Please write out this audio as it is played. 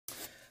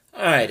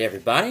All right,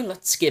 everybody,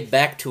 let's get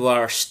back to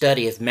our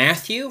study of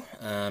Matthew.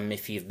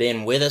 If you've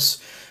been with us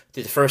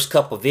through the first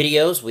couple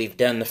videos, we've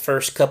done the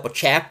first couple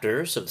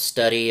chapters of the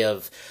study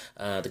of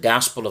the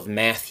Gospel of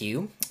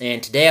Matthew.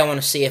 And today I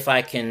want to see if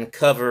I can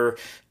cover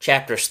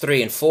chapters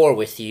 3 and 4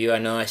 with you. I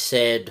know I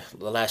said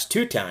the last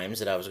two times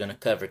that I was going to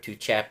cover two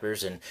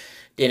chapters and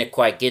didn't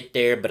quite get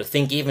there, but I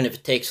think even if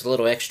it takes a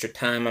little extra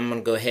time, I'm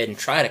going to go ahead and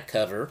try to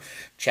cover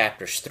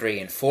chapters 3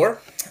 and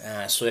 4.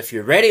 So if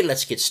you're ready,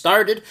 let's get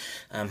started.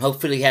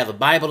 Hopefully you have a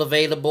Bible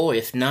available.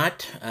 If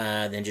not,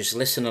 then just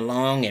listen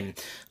along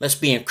and let's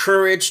be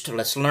encouraged.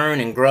 Let's learn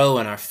and grow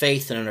in our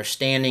faith and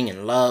understanding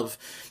and love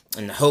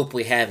and the hope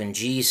we have in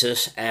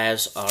Jesus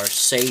as our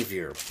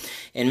Savior.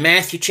 In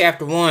Matthew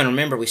chapter 1,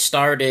 remember we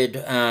started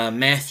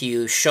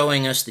Matthew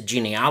showing us the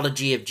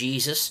genealogy of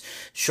Jesus,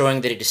 showing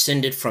that he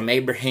descended from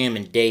Abraham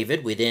and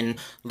David. We then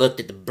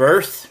looked at the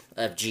birth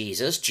of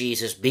Jesus,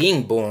 Jesus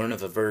being born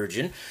of a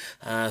virgin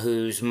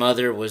whose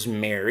mother was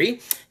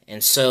Mary.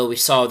 And so we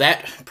saw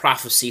that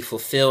prophecy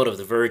fulfilled of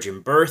the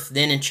virgin birth.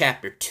 Then in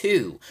chapter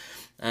 2,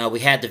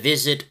 we had the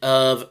visit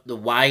of the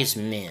wise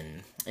men.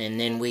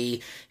 And then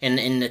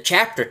in the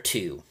chapter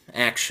 2,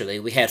 actually,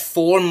 we had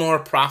 4 more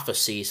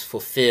prophecies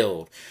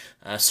fulfilled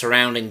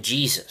surrounding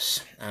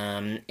Jesus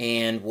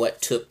and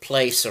what took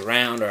place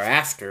around or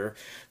after,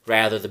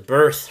 rather, the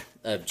birth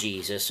of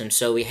Jesus. And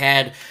so we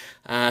had,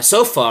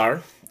 so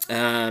far,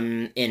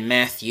 in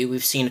Matthew,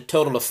 we've seen a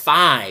total of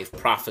 5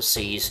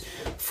 prophecies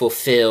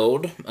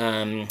fulfilled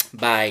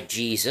by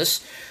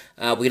Jesus.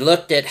 We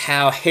looked at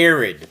how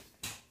Herod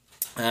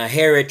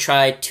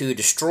tried to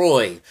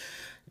destroy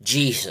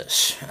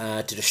Jesus,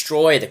 to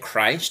destroy the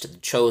Christ, the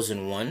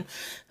chosen one,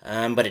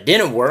 but it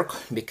didn't work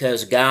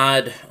because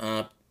God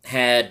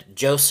had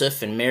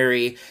Joseph and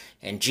Mary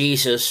and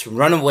Jesus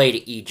run away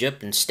to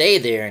Egypt and stay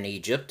there in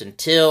Egypt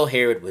until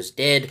Herod was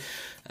dead.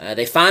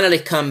 They finally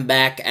come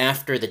back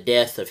after the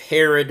death of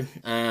Herod,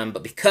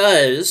 but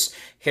because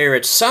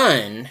Herod's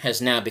son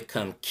has now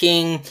become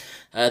king,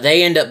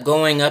 they end up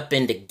going up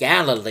into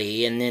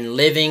Galilee and then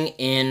living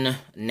in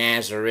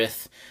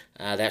Nazareth.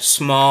 That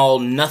small,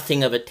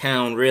 nothing of a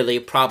town, really,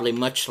 probably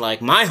much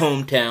like my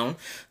hometown.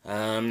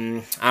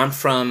 I'm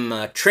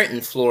from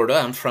Trenton, Florida.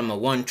 I'm from a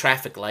one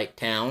traffic light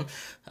town.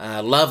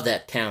 Love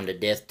that town to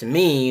death. To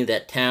me,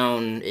 that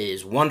town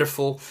is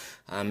wonderful.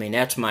 I mean,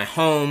 that's my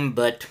home,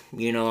 but,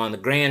 you know, on the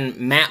grand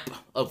map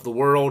of the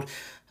world,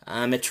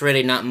 it's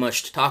really not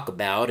much to talk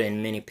about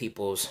in many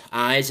people's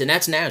eyes, and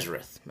that's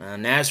Nazareth.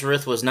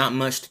 Nazareth was not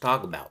much to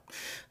talk about.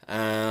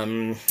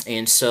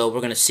 And so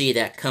we're going to see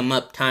that come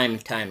up time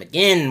and time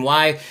again,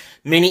 why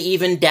many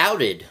even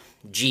doubted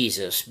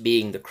Jesus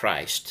being the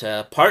Christ,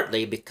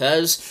 partly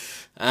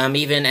because,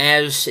 even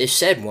as is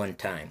said one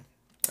time,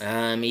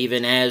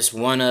 even as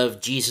one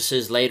of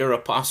Jesus's later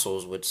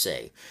apostles would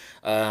say,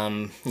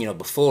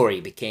 before he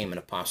became an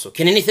apostle,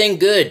 can anything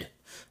good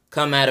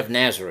come out of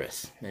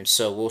Nazareth? And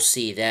so we'll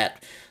see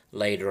that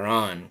later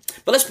on.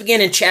 But let's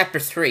begin in chapter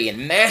 3,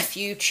 in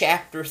Matthew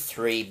chapter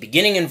 3,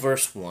 beginning in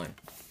verse 1.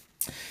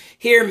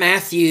 Here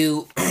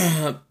Matthew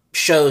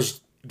shows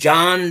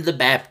John the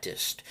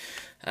Baptist,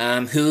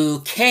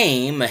 who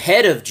came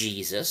ahead of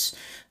Jesus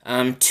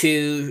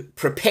to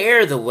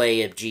prepare the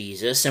way of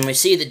Jesus. And we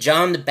see that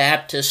John the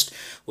Baptist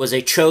was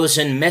a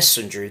chosen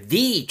messenger,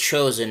 the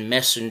chosen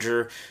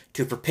messenger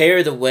to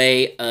prepare the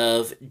way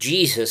of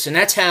Jesus. And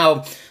that's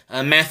how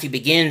Matthew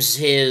begins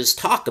his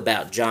talk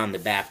about John the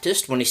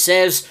Baptist when he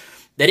says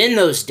that in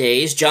those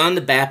days John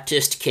the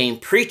Baptist came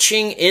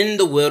preaching in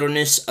the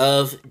wilderness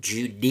of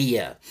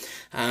Judea.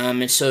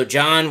 And so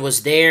John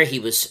was there. He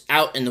was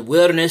out in the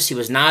wilderness. He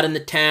was not in the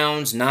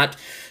towns, not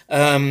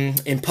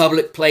in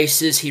public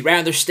places. He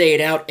rather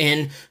stayed out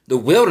in the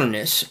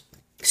wilderness.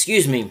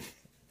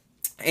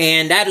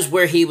 And that is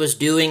where he was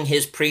doing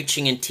his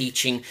preaching and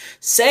teaching,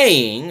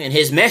 saying, and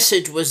his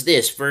message was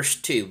this, verse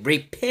 2,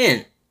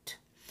 repent.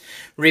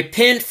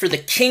 Repent, for the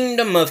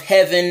kingdom of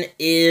heaven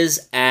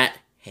is at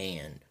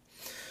hand.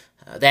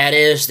 That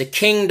is the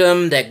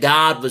kingdom that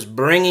God was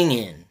bringing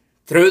in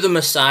through the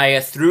Messiah,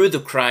 through the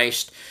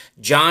Christ.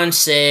 John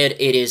said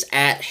it is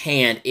at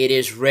hand, it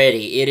is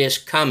ready, it is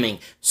coming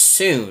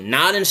soon.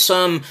 Not in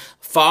some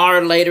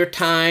far later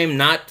time,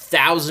 not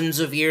thousands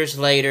of years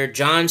later.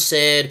 John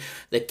said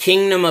the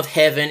kingdom of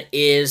heaven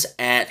is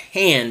at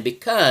hand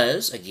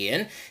because,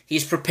 again,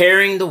 he's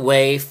preparing the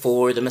way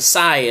for the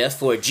Messiah,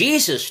 for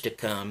Jesus to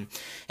come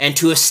and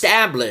to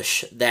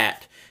establish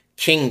that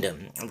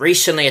kingdom.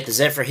 Recently at the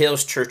Zephyr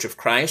Hills Church of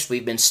Christ,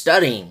 we've been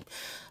studying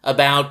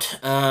about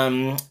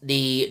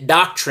the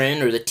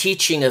doctrine or the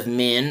teaching of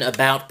men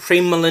about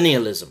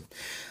premillennialism.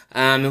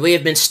 And we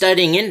have been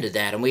studying into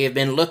that, and we have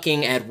been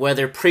looking at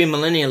whether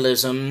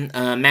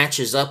premillennialism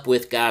matches up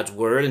with God's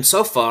Word. And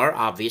so far,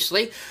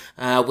 obviously,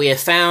 we have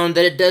found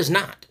that it does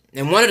not.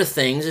 And one of the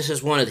things, this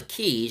is one of the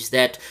keys,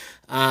 that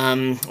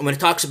when it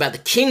talks about the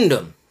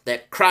kingdom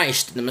that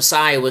Christ, the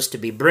Messiah, was to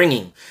be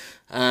bringing,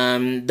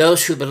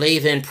 Those who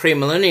believe in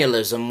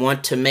premillennialism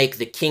want to make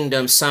the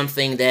kingdom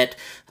something that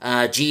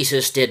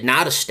Jesus did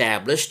not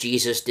establish,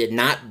 Jesus did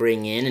not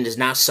bring in, and is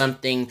not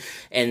something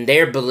in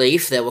their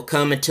belief that will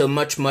come until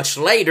much, much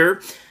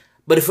later.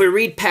 But if we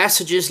read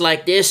passages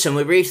like this and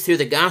we read through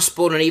the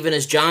gospel, and even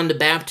as John the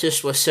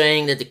Baptist was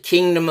saying that the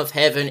kingdom of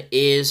heaven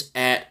is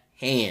at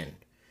hand.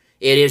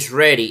 It is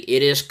ready.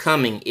 It is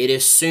coming. It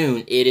is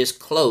soon. It is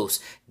close.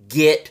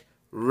 Get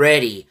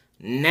ready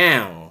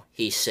now,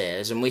 he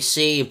says. And we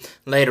see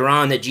later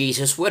on that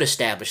Jesus would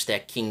establish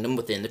that kingdom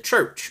within the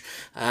church.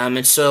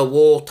 And so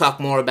we'll talk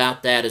more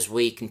about that as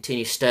we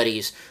continue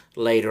studies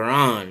later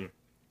on.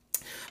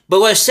 But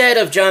what is said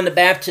of John the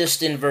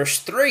Baptist in verse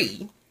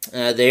 3,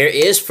 there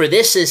is, "For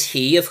this is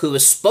he of who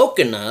was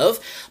spoken of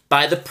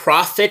by the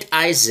prophet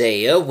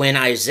Isaiah, when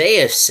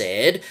Isaiah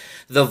said,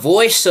 the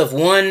voice of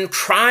one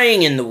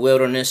crying in the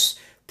wilderness,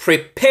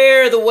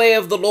 prepare the way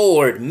of the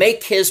Lord,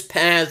 make his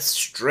paths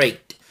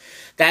straight."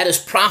 That is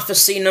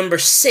prophecy number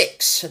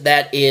 6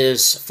 that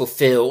is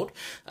fulfilled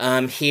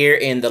here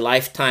in the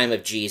lifetime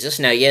of Jesus.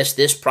 Now, yes,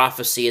 this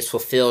prophecy is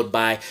fulfilled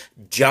by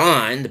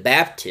John the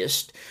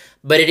Baptist,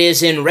 but it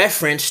is in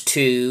reference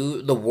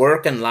to the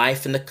work and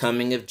life and the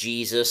coming of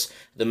Jesus,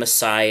 the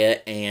Messiah,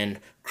 and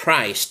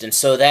Christ. And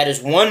so that is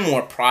one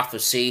more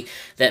prophecy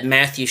that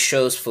Matthew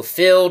shows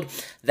fulfilled,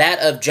 that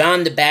of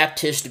John the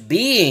Baptist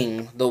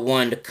being the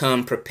one to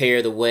come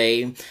prepare the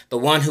way, the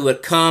one who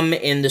would come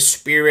in the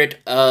spirit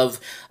of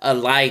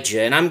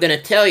Elijah. And I'm going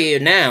to tell you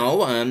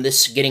now,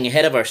 this is getting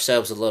ahead of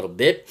ourselves a little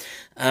bit,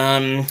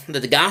 that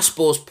the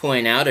Gospels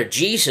point out, or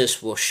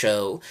Jesus will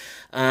show,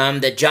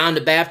 that John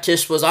the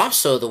Baptist was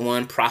also the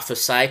one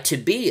prophesied to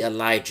be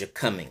Elijah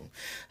coming.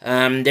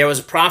 There was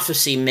a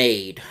prophecy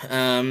made,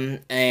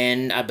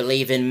 and I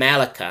believe in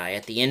Malachi,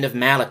 at the end of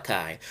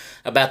Malachi,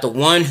 about the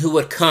one who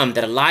would come,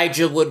 that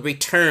Elijah would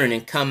return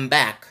and come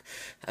back.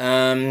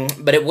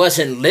 But it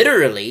wasn't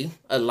literally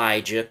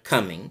Elijah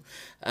coming,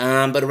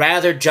 but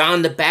rather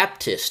John the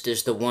Baptist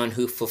is the one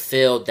who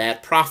fulfilled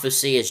that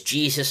prophecy, as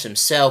Jesus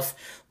himself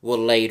will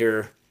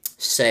later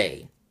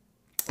say.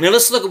 Now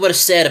let's look at what is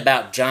said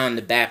about John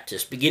the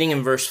Baptist, beginning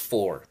in verse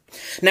 4.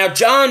 "Now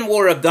John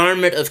wore a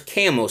garment of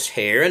camel's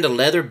hair and a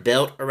leather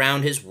belt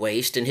around his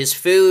waist, and his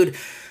food,"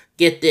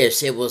 get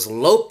this, "it was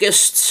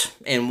locusts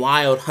and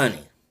wild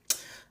honey."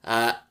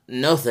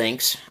 No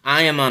thanks.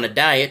 I am on a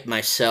diet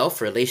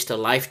myself, or at least a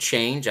life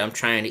change. I'm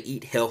trying to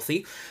eat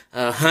healthy.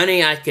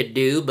 Honey I could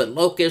do, but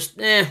locusts,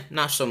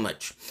 not so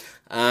much.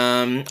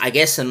 I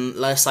guess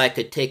unless I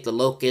could take the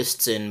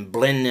locusts and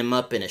blend them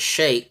up in a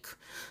shake,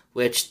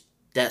 which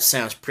that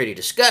sounds pretty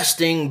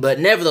disgusting, but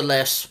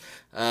nevertheless,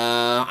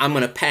 I'm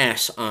going to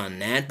pass on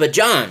that. But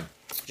John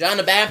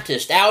the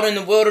Baptist, out in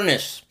the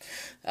wilderness,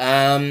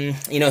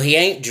 he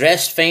ain't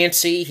dressed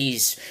fancy.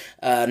 He's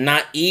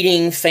not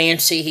eating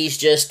fancy.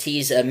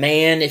 He's a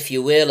man, if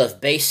you will,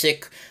 of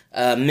basic,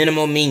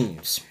 minimal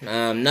means.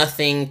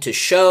 Nothing to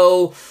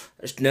show.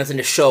 There's nothing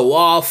to show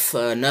off.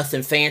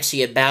 Nothing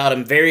fancy about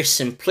him. Very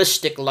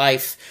simplistic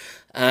life.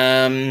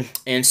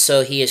 And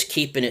so he is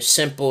keeping it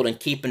simple and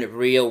keeping it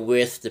real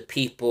with the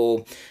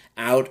people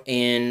out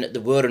in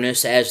the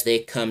wilderness as they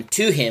come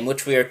to him,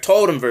 which we are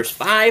told in verse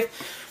 5,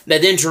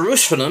 that then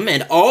Jerusalem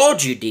and all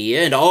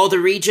Judea and all the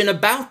region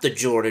about the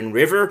Jordan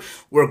River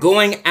were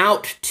going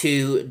out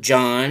to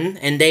John,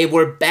 and they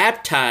were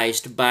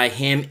baptized by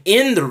him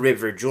in the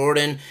river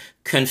Jordan,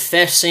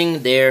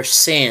 confessing their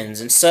sins.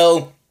 And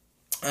so,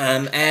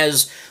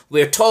 as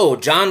we're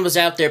told, John was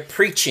out there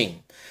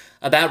preaching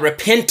about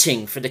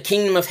repenting, for the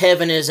kingdom of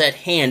heaven is at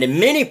hand. And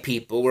many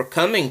people were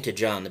coming to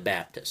John the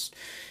Baptist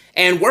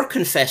and were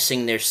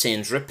confessing their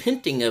sins,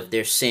 repenting of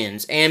their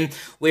sins. And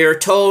we are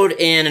told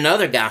in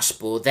another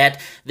gospel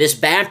that this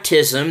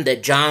baptism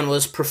that John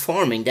was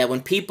performing, that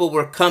when people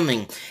were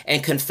coming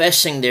and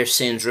confessing their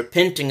sins,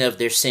 repenting of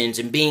their sins,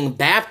 and being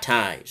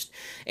baptized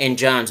in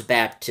John's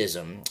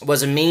baptism,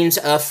 was a means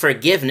of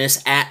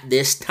forgiveness at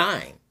this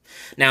time.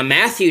 Now,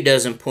 Matthew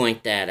doesn't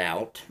point that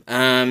out,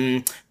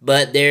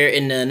 but there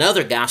in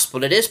another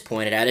gospel it is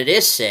pointed out. It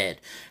is said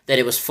that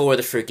it was for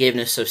the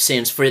forgiveness of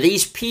sins for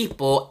these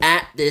people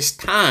at this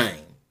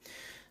time,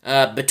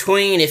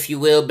 between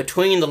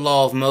the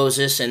law of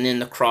Moses and then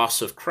the cross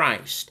of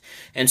Christ.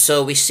 And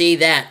so we see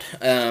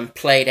that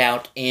played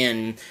out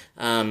in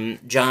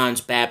John's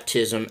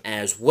baptism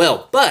as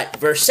well. But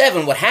verse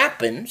 7, what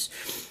happens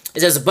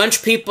is as a bunch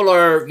of people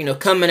are,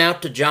 coming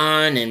out to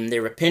John and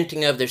they're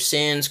repenting of their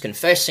sins,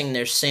 confessing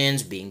their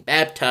sins, being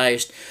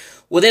baptized.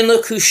 Well, then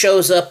look who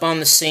shows up on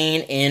the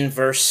scene in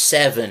verse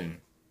 7.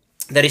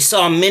 That he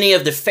saw many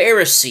of the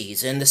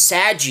Pharisees and the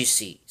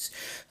Sadducees,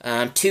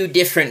 two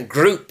different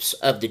groups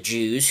of the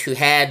Jews who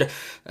had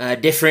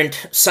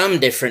some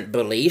different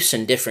beliefs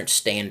and different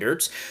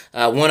standards.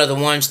 One of the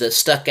ones that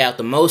stuck out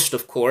the most,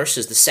 of course,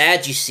 is the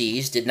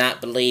Sadducees did not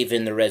believe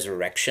in the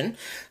resurrection.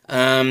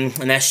 And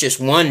that's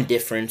just one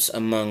difference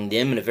among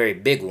them, and a very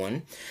big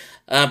one.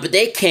 But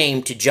they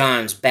came to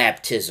John's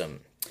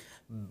baptism.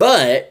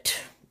 But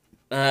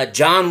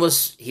John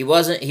was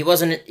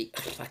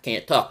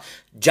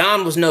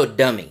no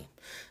dummy.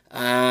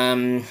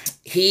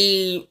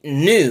 he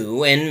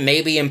knew, and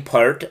maybe in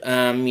part,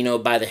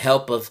 by the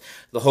help of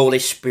the Holy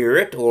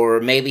Spirit, or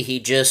maybe he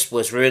just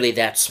was really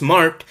that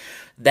smart,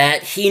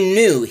 that he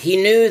knew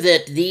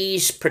that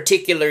these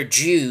particular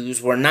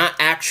Jews were not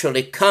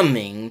actually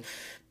coming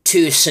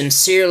to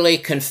sincerely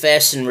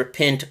confess and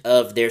repent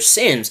of their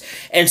sins.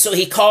 And so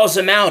he calls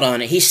them out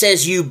on it. He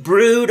says, "You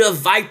brood of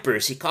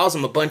vipers." He calls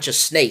them a bunch of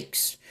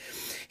snakes.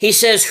 He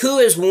says, "Who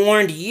has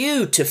warned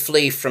you to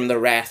flee from the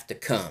wrath to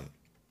come?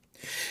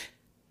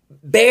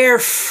 Bear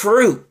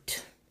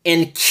fruit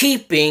in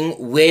keeping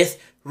with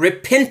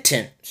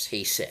repentance,"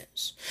 he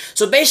says.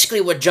 So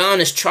basically what John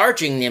is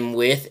charging them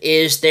with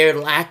is their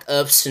lack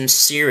of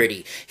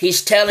sincerity.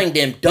 He's telling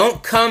them,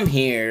 don't come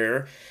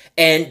here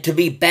and to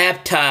be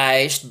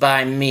baptized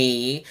by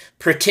me,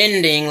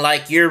 pretending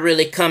like you're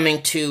really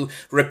coming to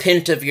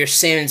repent of your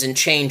sins and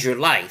change your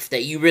life,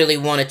 that you really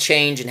want to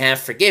change and have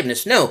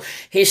forgiveness. No,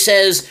 he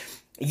says,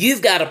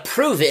 you've got to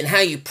prove it, and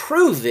how you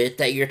prove it,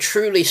 that you're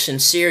truly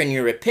sincere in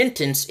your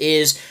repentance,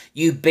 is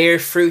you bear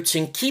fruits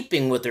in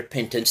keeping with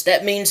repentance.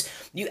 That means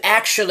you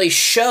actually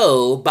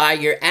show by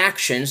your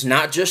actions,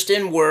 not just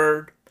in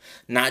word,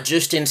 not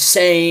just in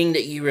saying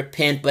that you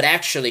repent, but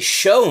actually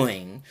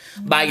showing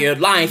by your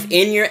life,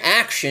 in your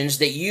actions,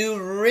 that you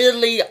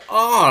really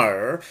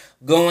are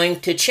going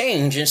to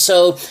change. And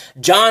so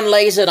John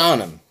lays it on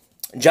them.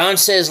 John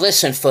says,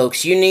 listen,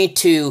 folks, you need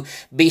to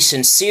be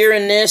sincere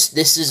in this.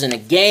 This isn't a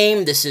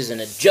game. This isn't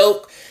a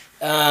joke.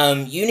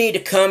 You need to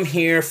come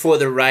here for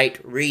the right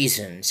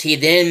reasons. He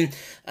then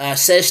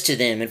says to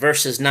them in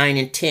verses 9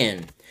 and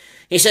 10,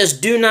 he says,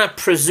 "Do not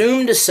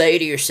presume to say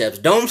to yourselves,"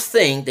 don't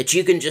think that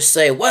you can just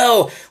say,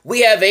 well,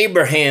 we have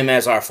Abraham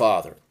as our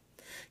father.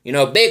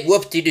 Big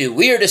whoop-de-doo.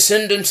 We are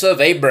descendants of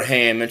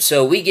Abraham, and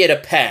so we get a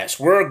pass.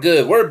 We're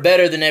good. We're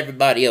better than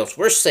everybody else.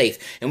 We're safe,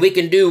 and we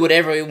can do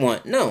whatever we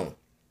want. No.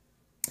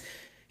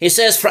 He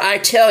says, "For I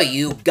tell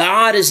you,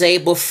 God is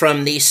able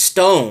from these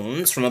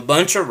stones, from a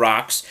bunch of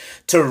rocks,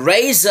 to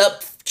raise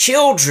up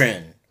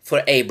children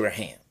for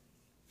Abraham."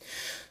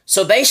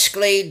 So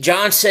basically,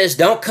 John says,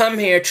 don't come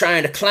here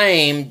trying to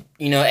claim,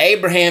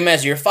 Abraham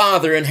as your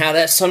father, and how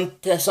that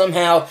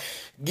somehow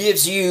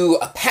gives you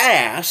a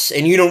pass,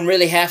 and you don't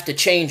really have to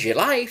change your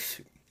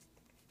life.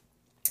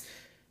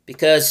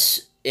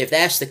 Because if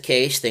that's the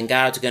case, then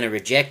God's going to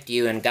reject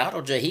you, and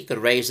he could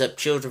raise up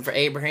children for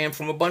Abraham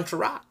from a bunch of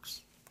rocks.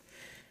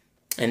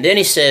 And then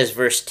he says,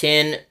 verse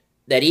 10,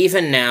 that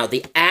even now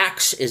the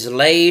axe is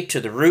laid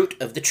to the root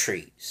of the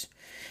trees.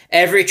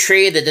 Every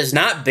tree that does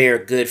not bear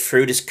good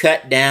fruit is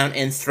cut down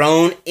and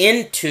thrown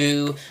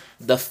into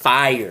the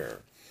fire.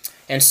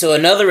 And so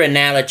another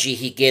analogy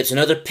he gives,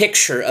 another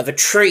picture of a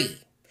tree,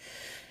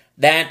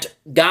 that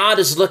God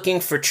is looking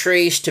for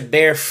trees to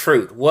bear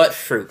fruit. What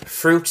fruit?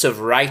 Fruits of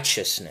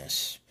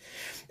righteousness.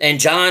 And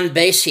John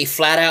basically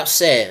flat out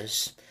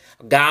says,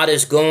 God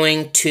is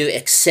going to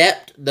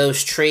accept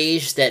those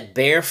trees that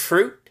bear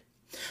fruit,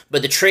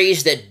 but the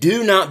trees that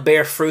do not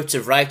bear fruits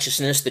of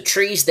righteousness, the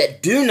trees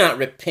that do not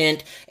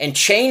repent and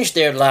change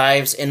their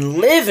lives and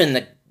live in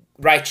the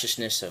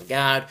righteousness of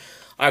God,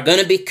 are going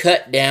to be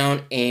cut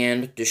down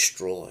and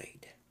destroyed.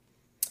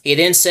 He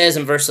then says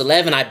in verse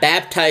 11, "I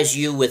baptize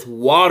you with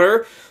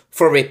water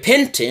for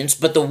repentance,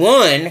 but the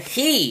one,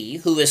 he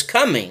who is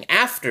coming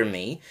after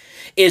me,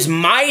 is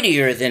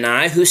mightier than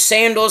I, whose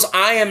sandals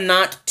I am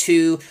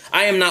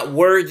not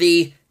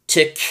worthy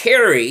to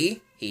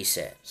carry," he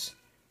says.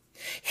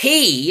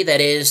 He,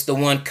 that is the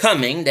one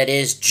coming, that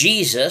is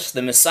Jesus,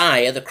 the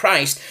Messiah, the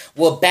Christ,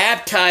 will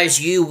baptize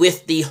you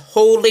with the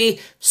Holy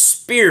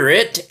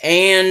Spirit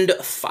and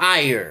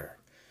fire.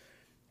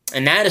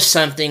 And that is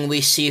something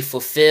we see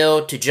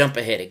fulfilled, to jump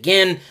ahead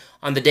again,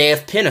 on the day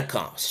of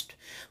Pentecost,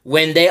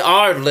 when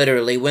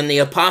the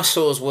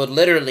apostles would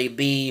literally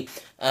be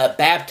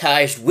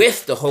baptized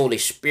with the Holy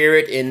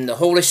Spirit, and the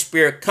Holy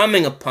Spirit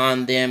coming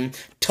upon them,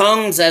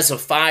 tongues as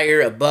of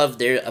fire above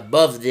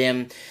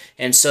them.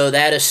 And so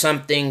that is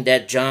something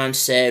that John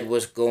said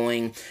was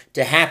going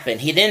to happen.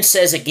 He then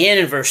says again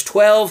in verse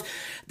 12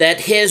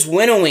 that his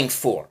winnowing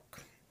fork,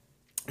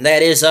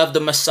 that is of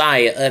the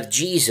Messiah, of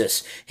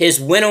Jesus,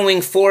 his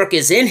winnowing fork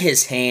is in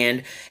his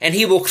hand, and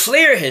he will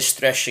clear his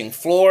threshing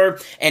floor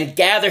and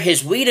gather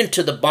his wheat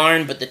into the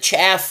barn, but the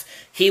chaff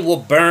he will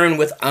burn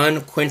with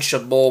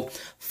unquenchable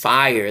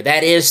fire.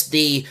 That is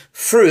the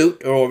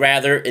fruit, or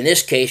rather, in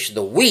this case,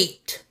 the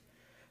wheat.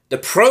 The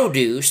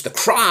produce, the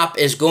crop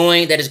that is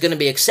going to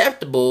be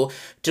acceptable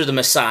to the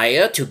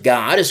Messiah, to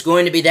God, is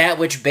going to be that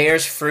which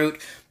bears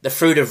fruit, the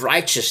fruit of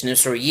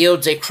righteousness, or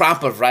yields a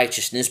crop of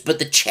righteousness. But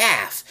the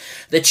chaff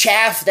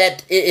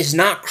that is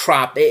not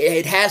crop,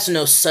 it has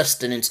no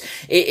sustenance.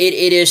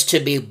 It is to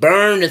be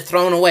burned and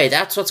thrown away.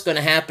 That's what's going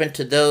to happen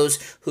to those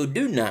who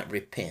do not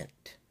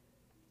repent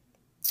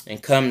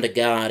and come to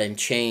God and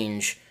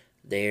change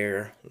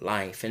their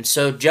life. And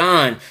so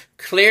John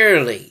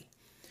clearly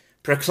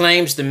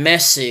proclaims the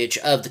message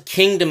of the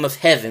kingdom of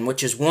heaven,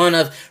 which is one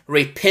of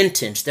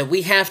repentance, that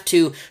we have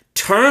to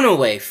turn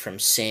away from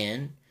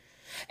sin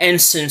and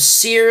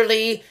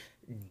sincerely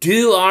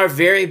do our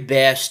very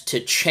best to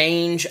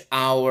change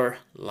our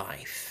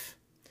life.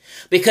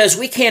 Because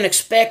we can't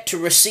expect to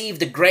receive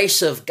the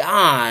grace of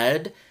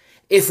God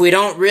if we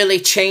don't really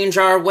change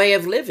our way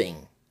of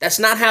living. That's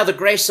not how the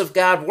grace of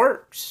God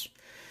works.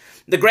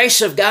 The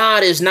grace of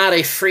God is not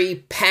a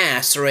free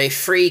pass or a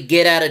free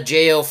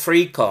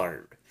get-out-of-jail-free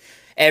card.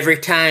 Every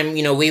time,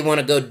 we want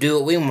to go do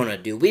what we want to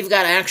do. We've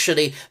got to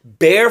actually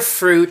bear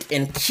fruit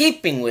in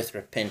keeping with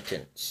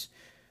repentance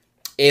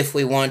if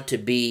we want to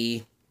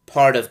be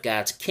part of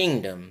God's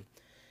kingdom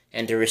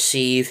and to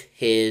receive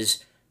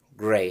His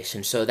grace.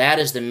 And so that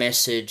is the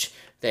message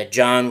that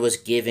John was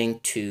giving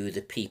to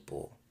the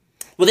people.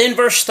 Well, then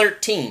verse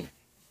 13,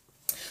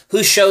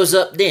 who shows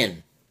up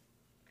then?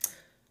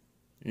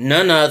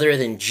 None other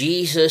than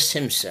Jesus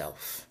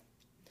Himself,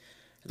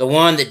 the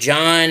one that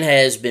John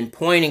has been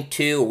pointing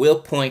to, or will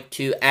point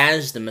to,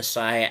 as the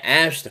Messiah,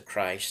 as the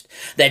Christ,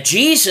 that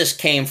Jesus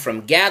came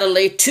from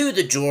Galilee to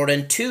the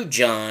Jordan to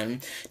John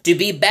to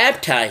be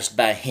baptized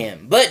by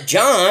Him. But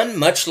John,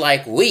 much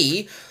like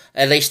we,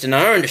 at least in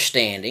our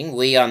understanding,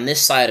 we on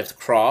this side of the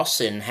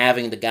cross and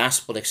having the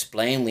gospel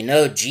explained, we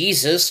know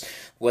Jesus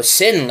was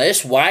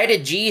sinless. Why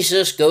did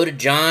Jesus go to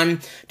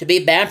John to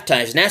be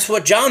baptized? And that's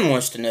what John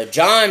wants to know.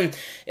 John,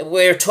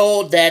 we're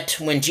told that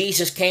when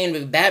Jesus came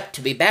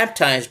to be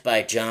baptized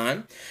by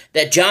John,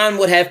 that John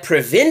would have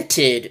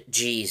prevented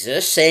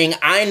Jesus, saying,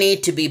 I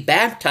need to be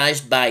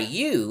baptized by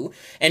you,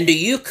 and do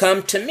you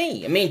come to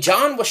me? I mean,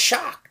 John was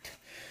shocked.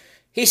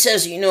 He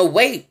says,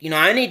 wait,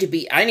 I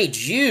need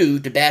you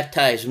to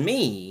baptize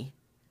me,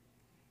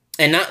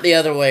 and not the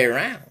other way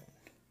around.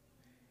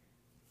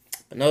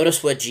 But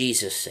notice what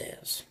Jesus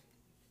says.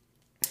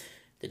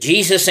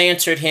 Jesus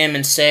answered him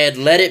and said,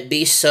 Let it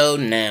be so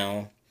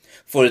now,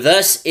 for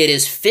thus it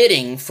is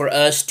fitting for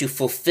us to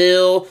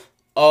fulfill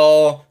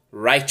all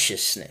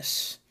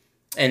righteousness.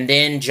 And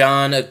then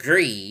John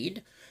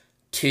agreed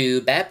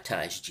to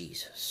baptize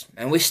Jesus.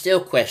 And we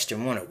still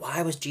wonder,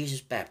 why was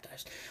Jesus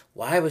baptized?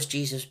 Why was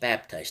Jesus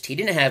baptized? He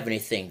didn't have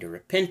anything to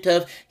repent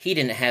of. He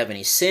didn't have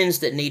any sins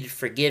that needed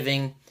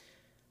forgiving.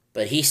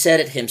 But He said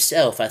it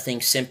Himself, I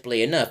think,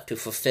 simply enough to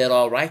fulfill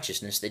all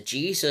righteousness, that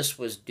Jesus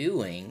was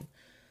doing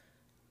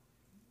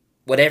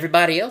what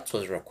everybody else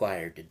was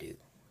required to do,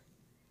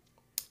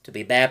 to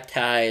be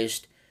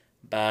baptized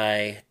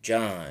by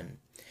John.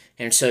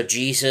 And so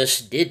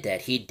Jesus did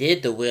that. He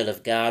did the will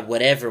of God,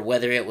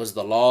 whether it was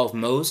the law of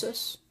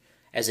Moses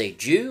as a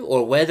Jew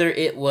or whether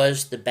it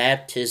was the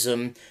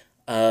baptism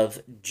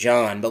of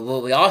John. But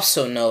what we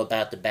also know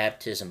about the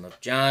baptism of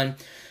John,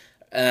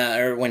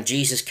 or when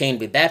Jesus came to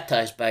be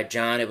baptized by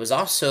John, it was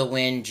also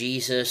when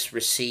Jesus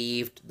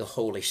received the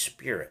Holy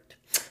Spirit.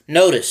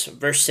 Notice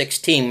verse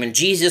 16, when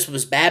Jesus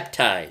was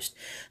baptized,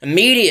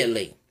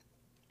 immediately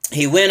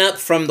He went up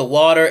from the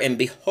water, and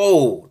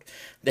behold,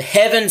 the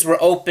heavens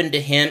were opened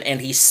to Him,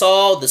 and He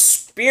saw the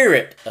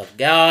Spirit of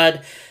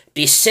God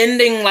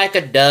descending like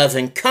a dove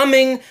and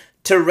coming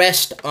to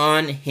rest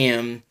on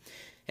Him.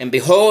 And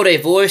behold, a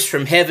voice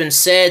from heaven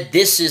said,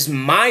 This is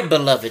my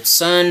beloved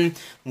Son,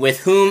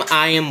 with whom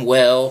I am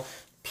well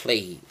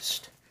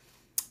pleased.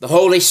 The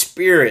Holy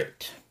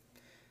Spirit,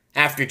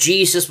 after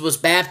Jesus was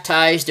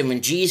baptized and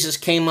when Jesus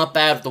came up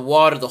out of the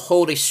water, the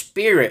Holy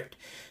Spirit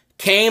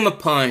came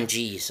upon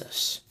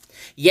Jesus.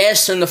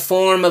 Yes, in the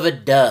form of a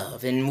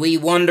dove. And we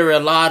wonder a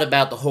lot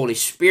about the Holy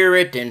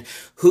Spirit and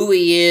who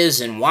He is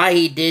and why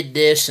He did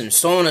this and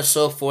so on and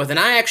so forth. And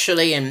I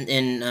actually,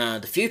 in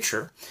the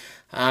future,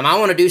 I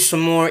want to do some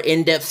more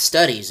in-depth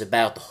studies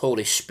about the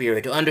Holy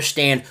Spirit to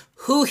understand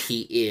who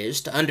He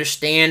is, to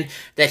understand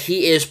that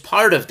He is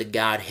part of the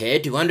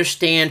Godhead, to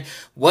understand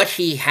what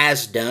He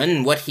has done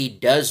and what He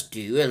does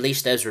do, at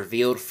least as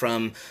revealed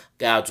from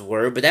God's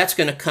Word. But that's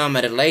going to come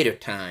at a later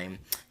time,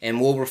 and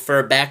we'll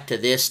refer back to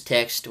this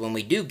text when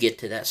we do get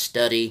to that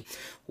study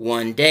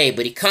one day.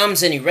 But He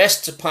comes and He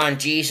rests upon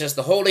Jesus.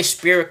 The Holy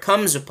Spirit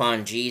comes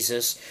upon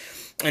Jesus.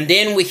 And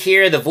then we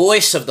hear the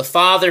voice of the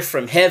Father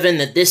from heaven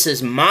that this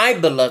is my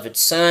beloved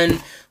Son,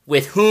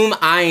 with whom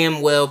I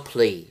am well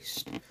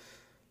pleased.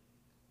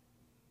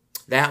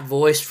 That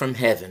voice from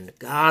heaven,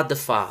 God the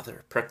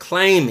Father,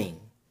 proclaiming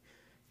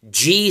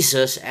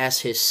Jesus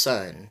as His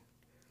Son,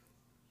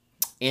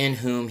 in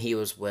whom He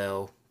was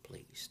well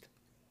pleased.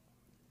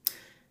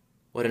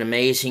 What an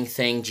amazing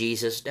thing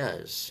Jesus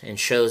does, and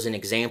shows an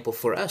example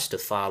for us to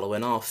follow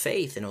in all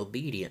faith and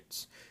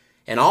obedience,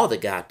 and all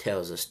that God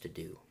tells us to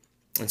do.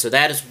 And so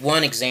that is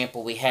one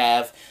example we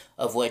have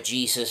of what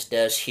Jesus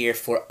does here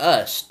for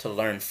us to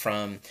learn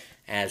from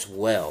as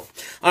well.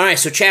 All right,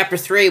 so chapter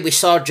 3, we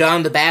saw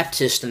John the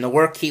Baptist and the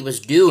work he was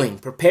doing,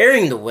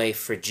 preparing the way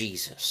for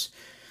Jesus,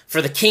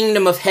 for the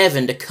kingdom of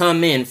heaven to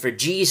come in, for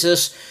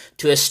Jesus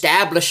to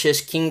establish His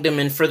kingdom,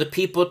 and for the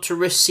people to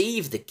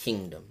receive the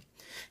kingdom.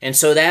 And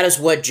so that is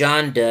what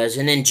John does.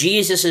 And then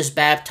Jesus is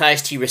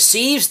baptized. He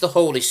receives the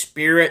Holy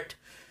Spirit.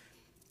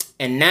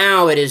 And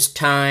now it is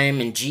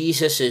time, and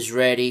Jesus is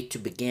ready to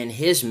begin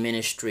His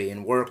ministry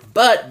and work.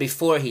 But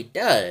before He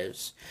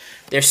does,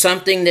 there's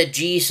something that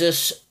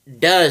Jesus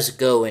does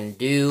go and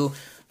do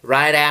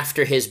right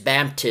after his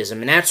baptism.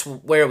 And that's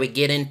where we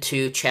get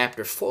into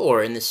chapter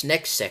 4 in this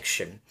next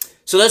section.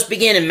 So let's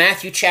begin in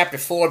Matthew chapter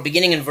 4,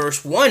 beginning in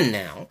verse 1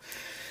 now.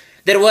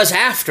 That it was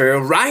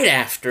right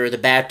after the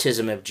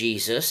baptism of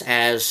Jesus,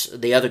 as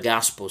the other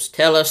Gospels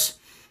tell us,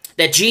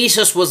 that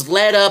Jesus was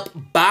led up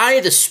by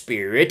the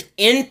Spirit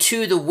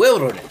into the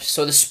wilderness.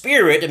 So the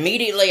Spirit,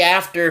 immediately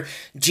after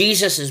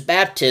Jesus'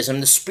 baptism,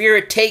 the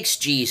Spirit takes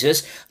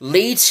Jesus,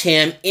 leads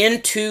him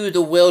into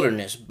the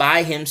wilderness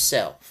by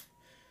himself.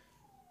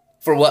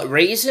 For what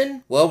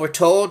reason? Well, we're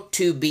told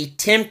to be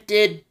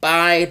tempted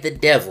by the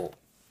devil.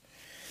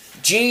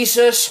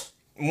 Jesus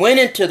went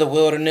into the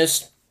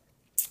wilderness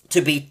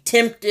to be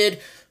tempted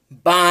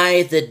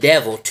by the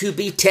devil, to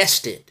be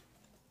tested,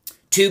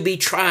 to be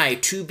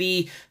tried, to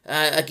be,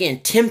 again,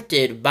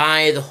 tempted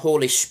by the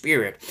Holy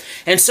Spirit.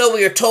 And so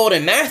we are told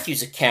in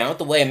Matthew's account,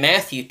 the way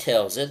Matthew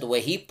tells it, the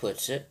way he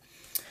puts it,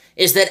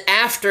 is that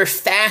after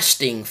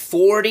fasting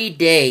 40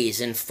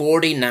 days and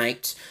 40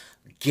 nights,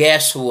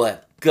 guess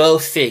what? Go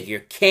figure.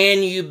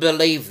 Can you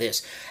believe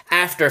this?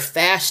 After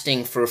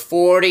fasting for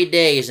 40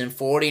 days and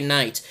 40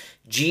 nights,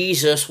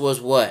 Jesus was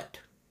what?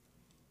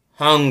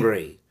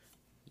 Hungry.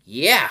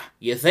 Yeah,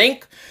 you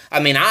think? I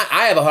mean,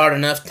 I have a hard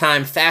enough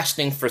time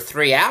fasting for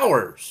 3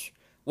 hours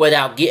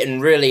without getting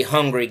really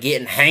hungry,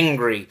 getting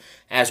hangry,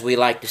 as we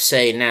like to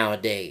say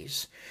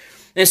nowadays.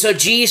 And so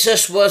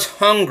Jesus was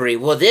hungry.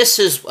 Well, this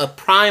is a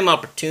prime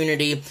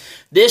opportunity.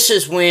 This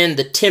is when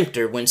the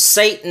tempter, when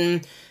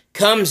Satan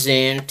comes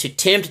in to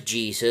tempt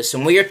Jesus.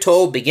 And we are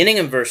told, beginning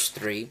in verse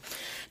 3,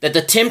 that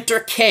the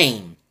tempter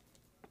came.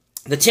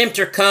 The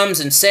tempter comes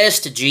and says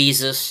to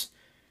Jesus,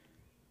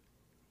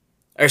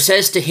 or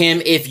says to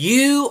him, if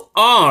you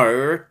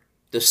are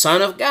the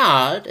Son of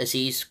God, as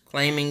he's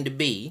claiming to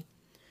be,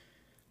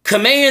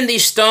 command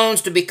these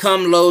stones to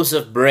become loaves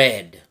of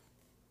bread.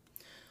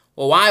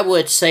 Well, why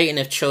would Satan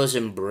have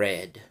chosen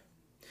bread?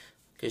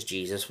 Because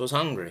Jesus was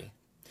hungry.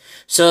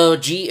 So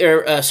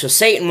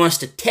Satan wants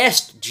to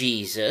test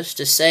Jesus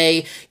to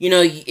say,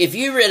 if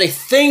you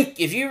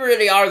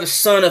really are the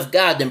Son of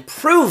God, then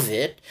prove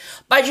it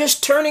by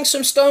just turning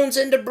some stones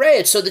into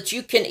bread so that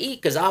you can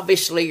eat, because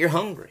obviously you're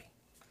hungry.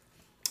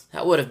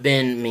 That would have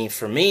been,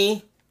 for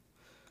me,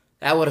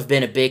 that would have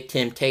been a big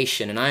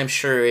temptation, and I'm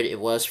sure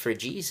it was for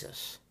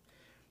Jesus.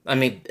 I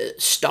mean,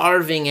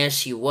 starving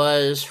as he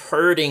was,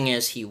 hurting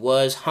as he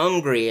was,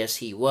 hungry as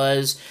he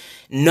was,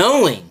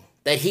 knowing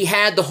that he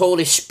had the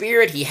Holy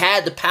Spirit, he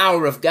had the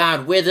power of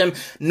God with him,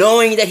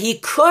 knowing that he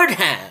could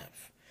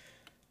have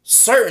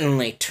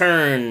certainly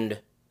turned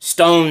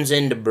stones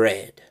into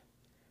bread.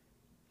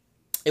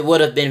 It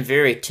would have been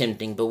very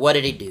tempting, but what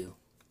did he do?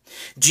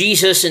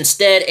 Jesus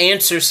instead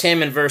answers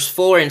him in verse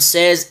 4 and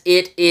says,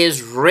 it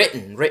is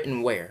written.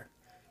 Written where?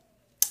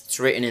 It's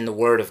written in the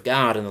Word of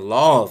God, in the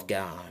law of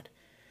God.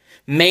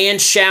 Man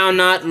shall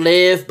not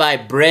live by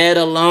bread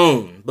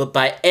alone, but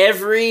by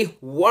every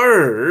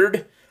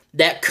word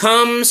that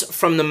comes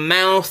from the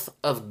mouth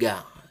of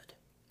God.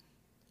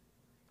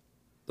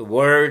 The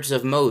words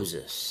of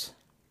Moses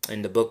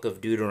in the book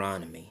of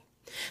Deuteronomy.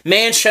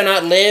 Man shall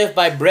not live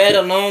by bread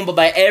alone, but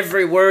by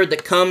every word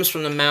that comes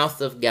from the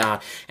mouth of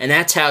God. And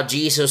that's how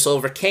Jesus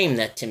overcame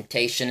that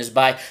temptation, is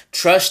by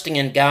trusting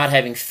in God,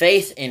 having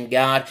faith in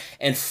God,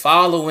 and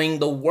following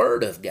the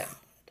Word of God.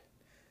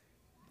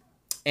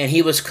 And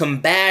he was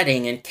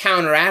combating and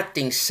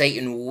counteracting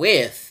Satan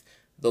with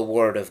the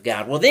Word of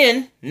God. Well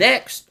then,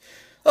 next,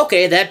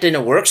 okay, that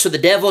didn't work, so the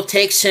devil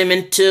takes him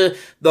into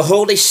the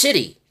holy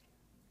city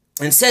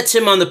and sets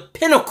him on the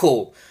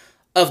pinnacle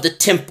of the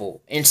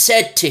temple and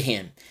said to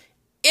him,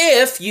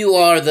 if you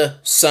are the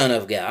Son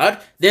of God,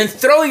 then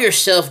throw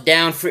yourself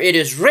down, for it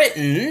is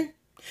written,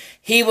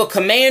 he will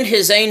command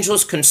his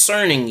angels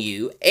concerning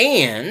you,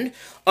 and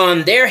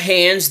on their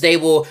hands they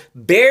will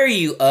bear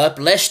you up,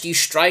 lest you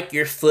strike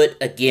your foot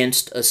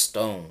against a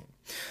stone.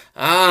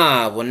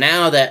 Well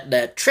now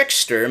that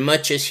trickster,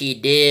 much as he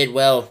did,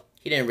 well,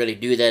 he didn't really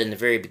do that in the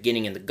very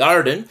beginning in the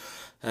garden.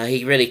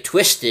 He really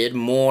twisted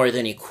more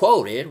than he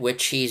quoted,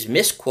 which he's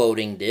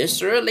misquoting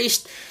this, or at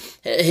least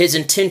his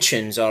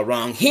intentions are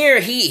wrong. Here,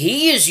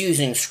 he is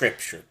using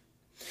Scripture.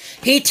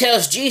 He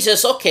tells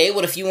Jesus, okay,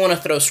 well, if you want to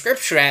throw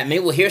Scripture at me,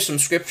 well, here's some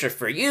Scripture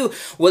for you.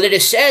 Well, it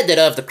is said that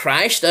of the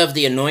Christ, of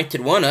the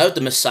Anointed One, of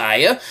the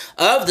Messiah,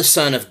 of the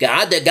Son of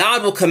God, that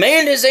God will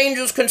command his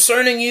angels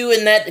concerning you,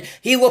 and that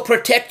he will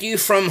protect you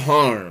from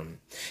harm.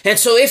 And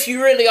so if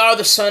you really are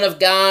the Son of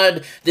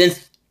God, then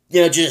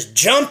just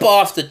jump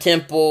off the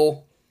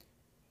temple,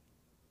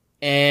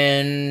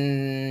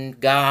 and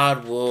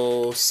God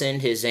will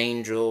send his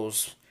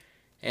angels,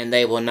 and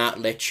they will not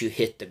let you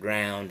hit the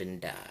ground and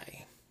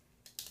die.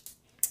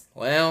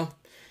 Well,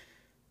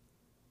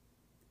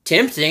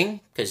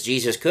 tempting, because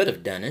Jesus could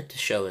have done it to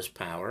show his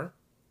power.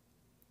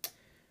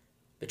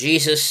 But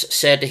Jesus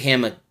said to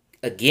him,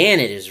 again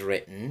it is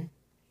written,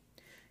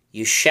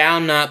 you shall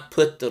not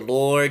put the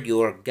Lord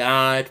your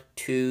God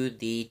to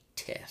the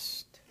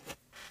test.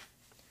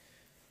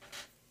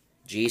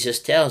 Jesus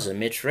tells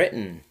him, it's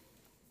written.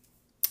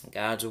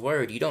 God's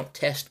word. You don't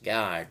test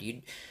God.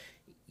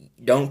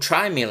 Don't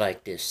try me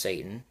like this,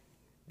 Satan.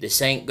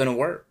 This ain't going to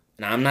work,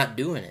 and I'm not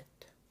doing it.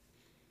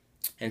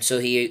 And so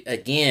he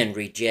again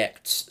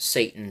rejects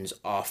Satan's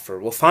offer.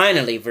 Well,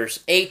 finally,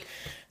 verse 8,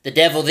 the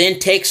devil then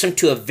takes him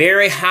to a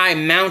very high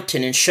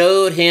mountain and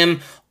showed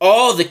him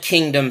all the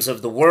kingdoms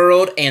of the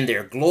world and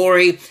their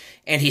glory.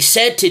 And he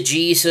said to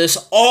Jesus,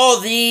 all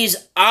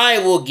these I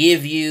will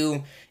give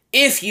you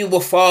if you will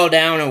fall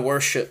down and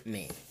worship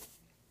me.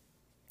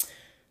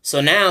 So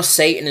now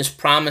Satan is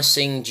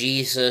promising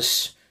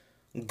Jesus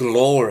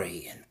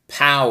glory and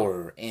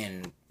power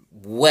and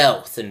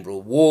wealth and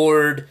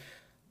reward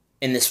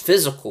in this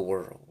physical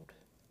world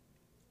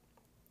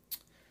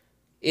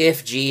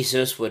if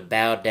Jesus would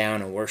bow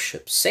down and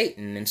worship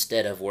Satan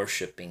instead of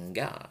worshiping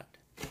God.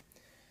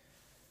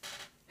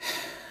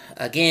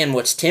 Again,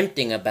 what's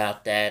tempting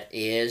about that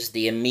is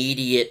the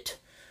immediate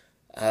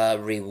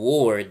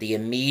reward, the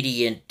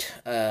immediate,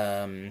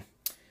 that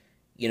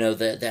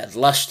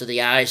lust of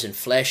the eyes and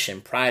flesh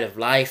and pride of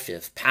life,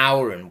 of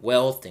power and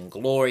wealth and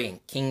glory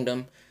and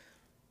kingdom.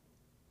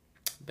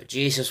 But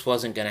Jesus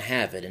wasn't going to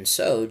have it. And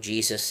so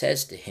Jesus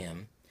says to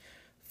him,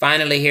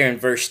 finally here in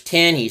verse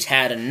 10, he's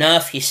had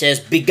enough. He says,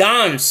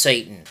 begone,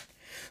 Satan.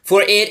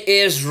 For it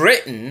is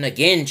written,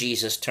 again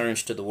Jesus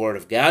turns to the Word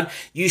of God,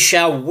 you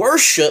shall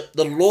worship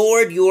the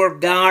Lord your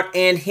God,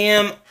 and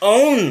him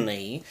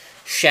only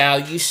shall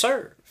you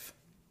serve.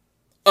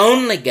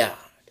 Only God.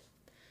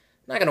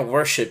 Not going to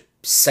worship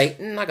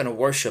Satan, not going to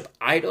worship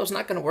idols,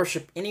 not going to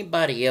worship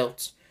anybody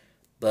else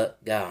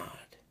but God.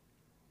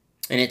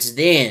 And it's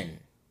then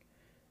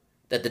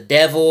that the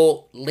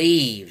devil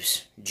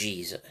leaves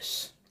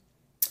Jesus.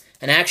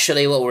 And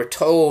actually what we're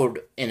told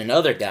in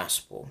another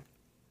gospel,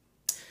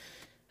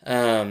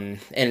 in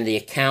the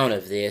account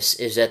of this,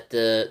 is that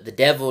the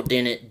devil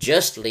didn't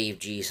just leave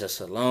Jesus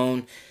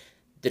alone.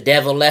 The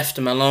devil left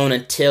him alone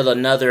until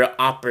another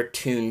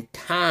opportune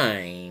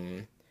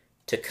time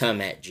to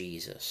come at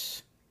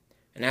Jesus.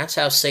 And that's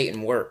how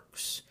Satan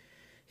works.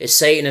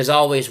 Satan is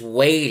always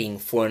waiting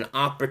for an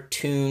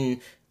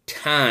opportune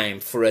time,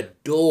 for a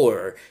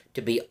door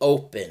to be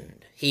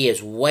opened. He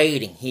is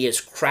waiting. He is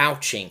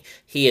crouching.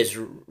 He is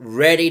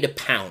ready to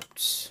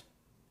pounce.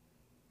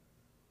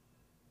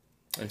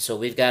 And so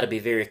we've got to be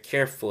very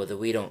careful that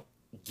we don't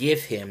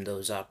give him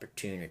those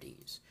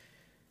opportunities.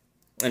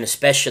 And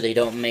especially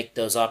don't make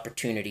those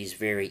opportunities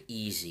very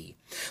easy.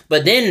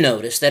 But then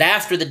notice that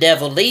after the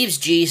devil leaves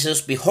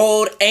Jesus,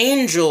 behold,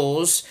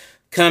 angels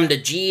come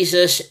to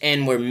Jesus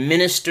and were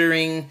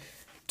ministering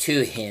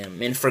to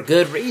him. And for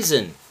good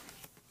reason.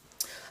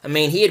 I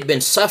mean, he had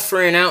been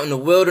suffering out in the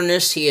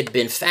wilderness. He had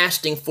been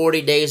fasting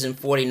 40 days and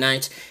 40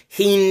 nights.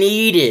 He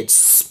needed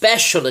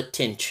special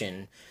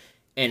attention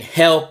and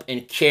help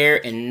and care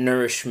and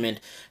nourishment,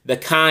 the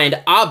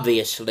kind,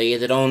 obviously,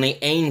 that only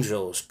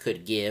angels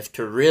could give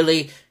to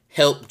really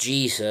help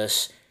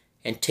Jesus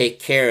and take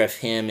care of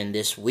him in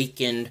this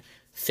weakened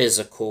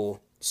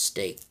physical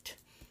state.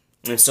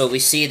 And so we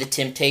see the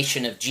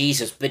temptation of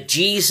Jesus, but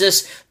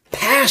Jesus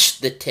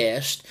passed the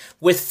test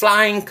with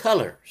flying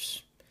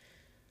colors.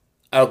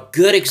 A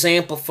good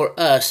example for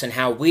us and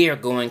how we are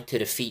going to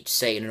defeat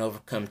Satan and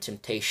overcome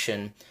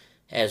temptation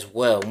as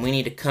well. We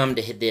need to come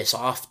to this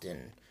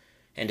often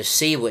and to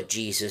see what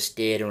Jesus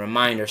did and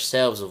remind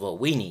ourselves of what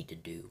we need to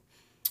do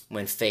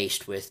when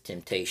faced with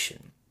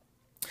temptation.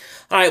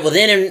 All right, well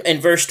then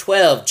in verse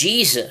 12,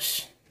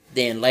 Jesus,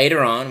 then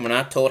later on, we're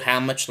not told how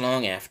much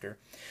long after,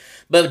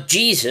 but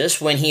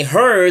Jesus, when he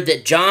heard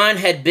that John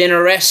had been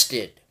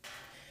arrested,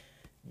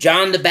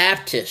 John the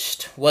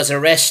Baptist was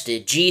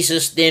arrested,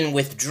 Jesus then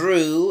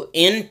withdrew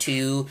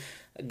into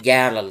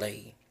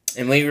Galilee.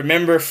 And we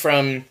remember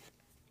from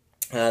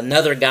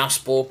another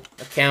gospel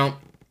account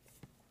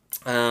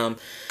that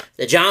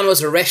John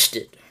was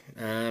arrested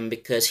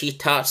because he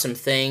taught some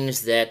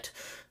things that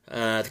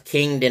the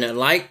king didn't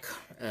like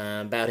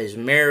about his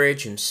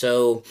marriage. And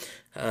so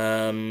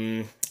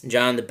John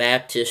the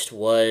Baptist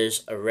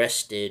was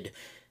arrested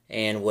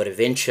and would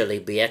eventually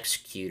be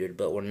executed,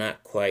 but we're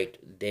not quite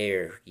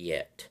there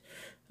yet.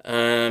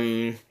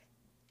 But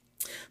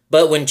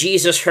when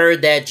Jesus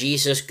heard that,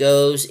 Jesus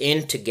goes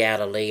into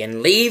Galilee,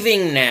 and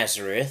leaving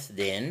Nazareth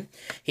then,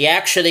 he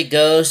actually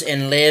goes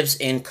and lives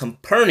in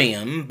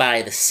Capernaum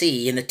by the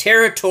sea, in the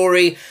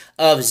territory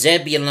of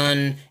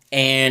Zebulun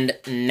and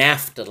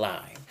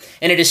Naphtali.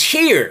 And it is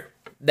here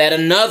that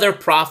another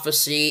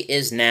prophecy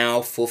is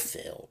now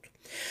fulfilled.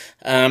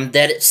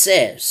 That it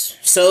says,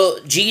 so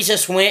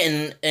Jesus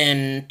went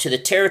into the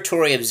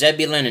territory of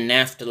Zebulun and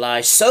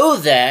Naphtali so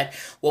that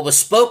what was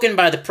spoken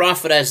by the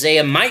prophet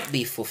Isaiah might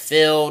be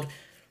fulfilled,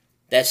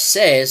 that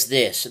says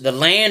this, the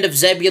land of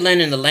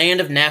Zebulun and the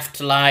land of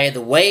Naphtali,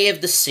 the way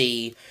of the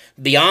sea,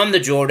 beyond the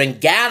Jordan,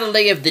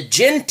 Galilee of the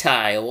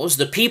Gentiles,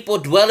 the people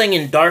dwelling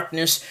in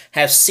darkness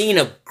have seen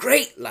a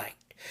great light.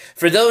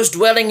 For those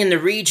dwelling in the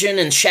region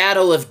and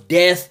shadow of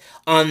death,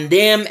 on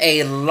them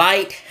a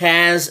light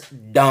has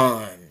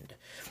dawned.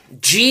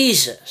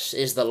 Jesus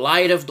is the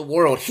light of the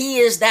world. He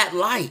is that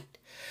light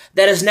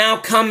that has now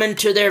come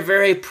into their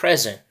very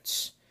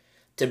presence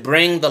to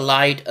bring the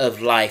light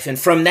of life. And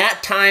from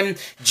that time,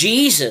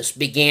 Jesus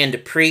began to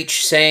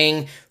preach,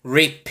 saying,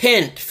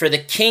 "Repent, for the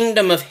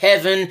kingdom of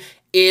heaven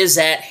is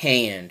at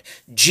hand."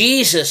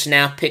 Jesus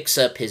now picks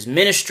up his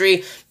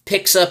ministry,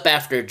 picks up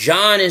after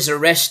John is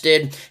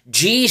arrested.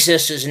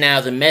 Jesus is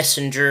now the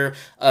messenger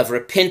of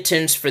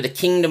repentance, for the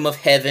kingdom of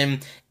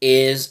heaven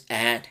is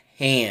at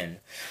hand.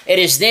 It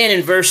is then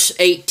in verse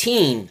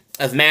 18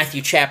 of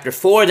Matthew chapter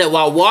 4 that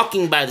while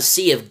walking by the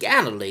Sea of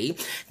Galilee,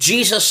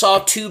 Jesus saw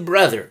two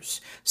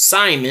brothers,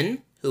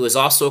 Simon, who is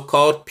also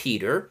called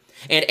Peter,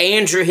 and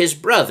Andrew his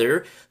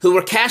brother, who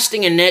were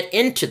casting a net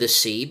into the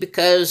sea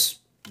because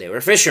they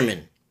were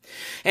fishermen.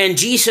 And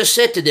Jesus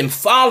said to them,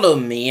 "Follow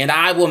me, and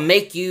I will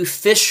make you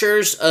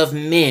fishers of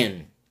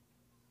men."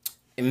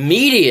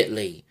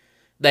 Immediately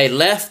they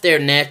left their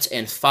nets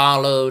and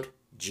followed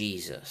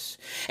Jesus.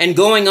 And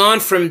going on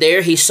from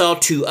there, he saw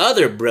two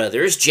other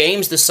brothers,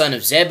 James the son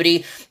of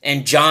Zebedee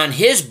and John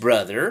his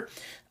brother,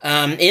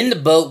 in the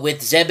boat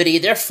with Zebedee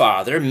their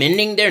father,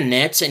 mending their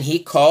nets, and he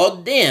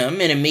called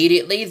them, and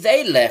immediately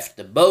they left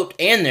the boat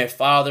and their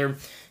father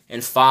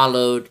and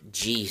followed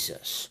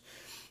Jesus.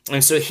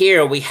 And so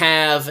here we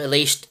have, at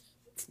least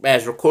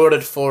as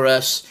recorded for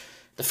us,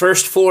 the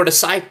first four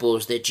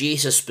disciples that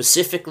Jesus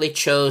specifically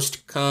chose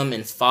to come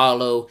and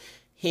follow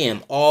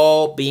him,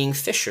 all being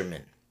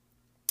fishermen,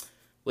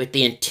 with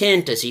the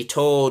intent, as he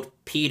told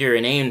Peter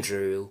and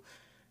Andrew,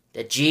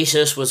 that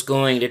Jesus was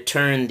going to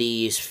turn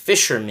these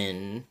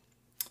fishermen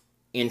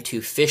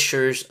into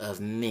fishers of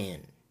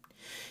men.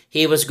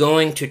 He was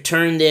going to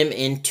turn them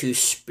into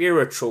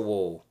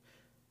spiritual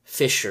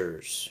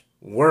fishers,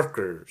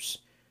 workers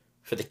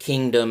for the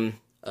kingdom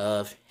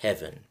of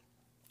heaven.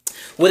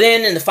 Well,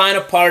 then, in the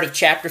final part of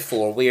chapter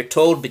 4, we are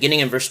told, beginning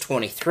in verse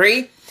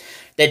 23,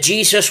 that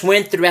Jesus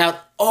went throughout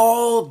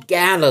all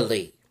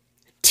Galilee,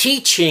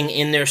 teaching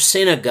in their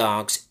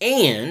synagogues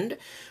and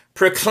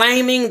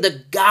proclaiming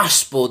the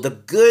gospel, the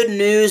good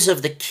news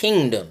of the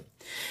kingdom.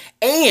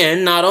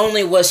 And not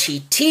only was he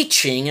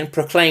teaching and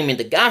proclaiming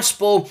the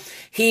gospel,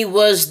 he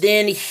was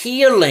then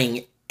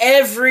healing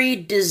every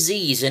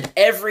disease and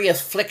every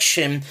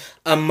affliction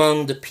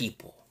among the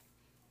people.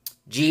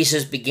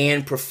 Jesus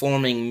began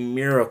performing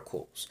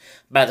miracles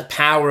by the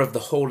power of the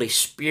Holy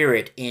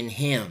Spirit in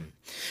him.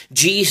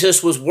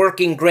 Jesus was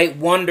working great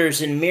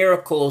wonders and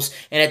miracles,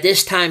 and at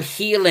this time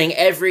healing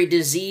every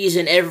disease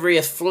and every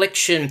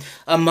affliction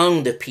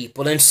among the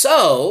people. And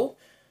so,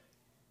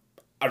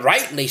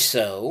 rightly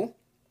so,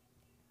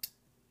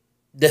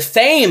 the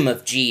fame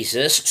of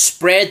Jesus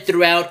spread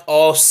throughout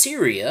all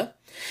Syria,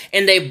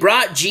 and they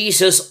brought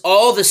Jesus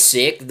all the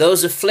sick,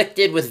 those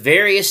afflicted with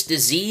various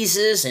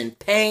diseases and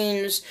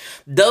pains,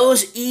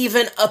 those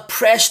even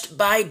oppressed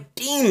by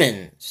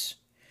demons,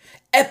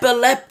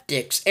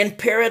 epileptics and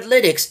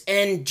paralytics,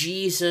 and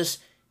Jesus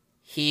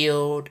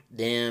healed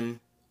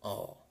them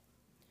all.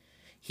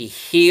 He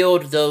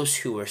healed those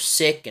who were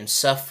sick and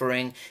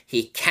suffering.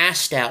 He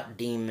cast out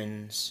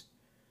demons.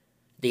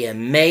 The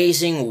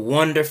amazing,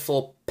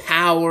 wonderful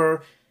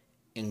power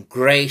and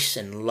grace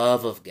and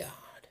love of God.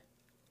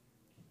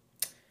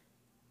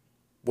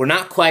 We're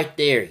not quite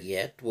there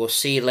yet. We'll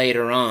see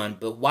later on.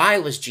 But why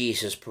was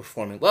Jesus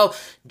performing? Well,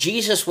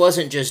 Jesus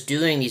wasn't just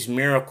doing these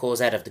miracles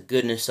out of the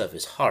goodness of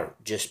his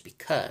heart, just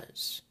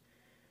because.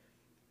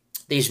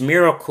 These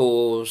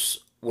miracles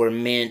were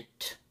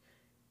meant,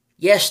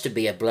 yes, to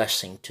be a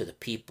blessing to the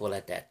people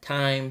at that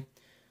time,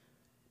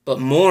 but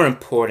more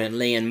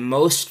importantly and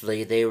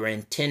mostly, they were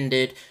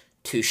intended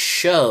to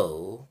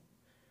show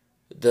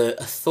the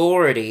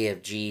authority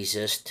of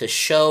Jesus, to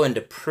show and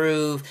to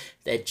prove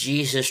that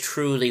Jesus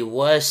truly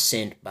was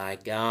sent by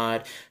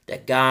God,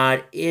 that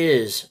God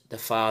is the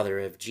Father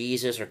of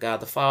Jesus, or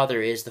God the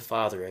Father is the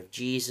Father of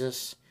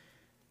Jesus,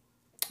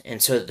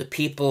 and so that the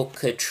people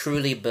could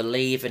truly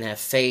believe and have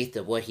faith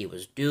that what he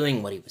was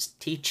doing, what he was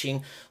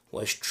teaching,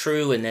 was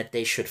true, and that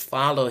they should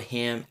follow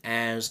him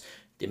as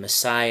the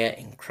Messiah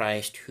in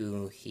Christ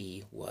who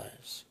he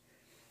was.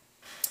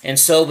 And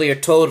so we are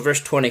told,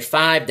 verse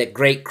 25, that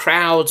great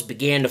crowds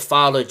began to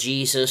follow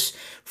Jesus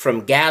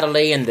from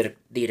Galilee and the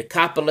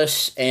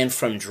Decapolis, and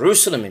from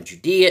Jerusalem and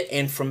Judea,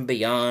 and from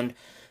beyond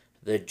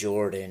the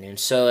Jordan. And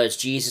so as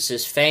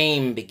Jesus'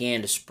 fame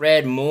began to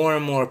spread, more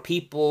and more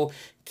people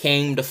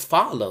came to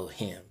follow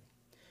him,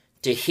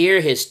 to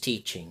hear his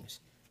teachings,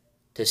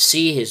 to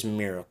see his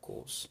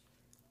miracles.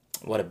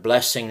 What a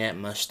blessing that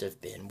must have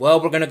been.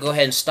 Well, we're going to go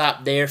ahead and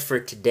stop there for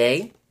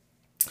today.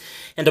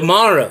 And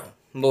tomorrow,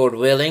 Lord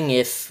willing,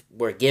 if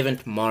we're given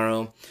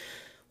tomorrow,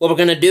 what we're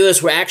going to do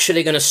is we're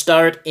actually going to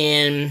start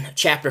in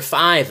chapter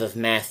 5 of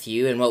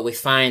Matthew, and what we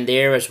find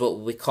there is what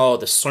we call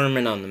the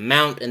Sermon on the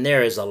Mount, and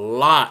there is a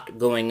lot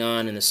going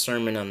on in the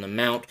Sermon on the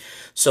Mount.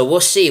 So we'll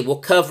see. We'll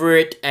cover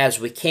it as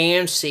we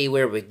can, see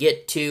where we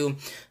get to,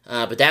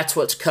 but that's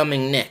what's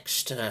coming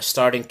next.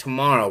 Starting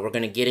tomorrow, we're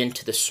going to get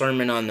into the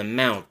Sermon on the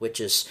Mount, which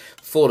is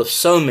full of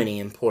so many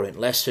important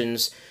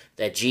lessons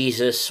that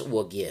Jesus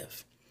will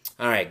give.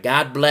 All right,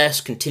 God bless.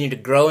 Continue to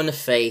grow in the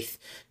faith.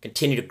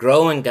 Continue to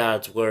grow in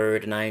God's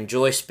Word. And I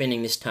enjoy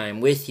spending this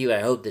time with you. I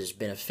hope that it's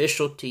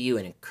beneficial to you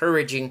and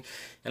encouraging.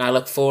 And I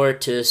look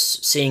forward to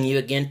seeing you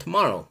again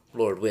tomorrow,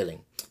 Lord willing,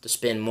 to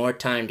spend more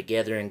time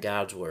together in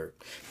God's Word.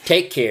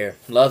 Take care.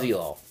 Love you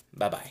all.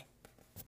 Bye-bye.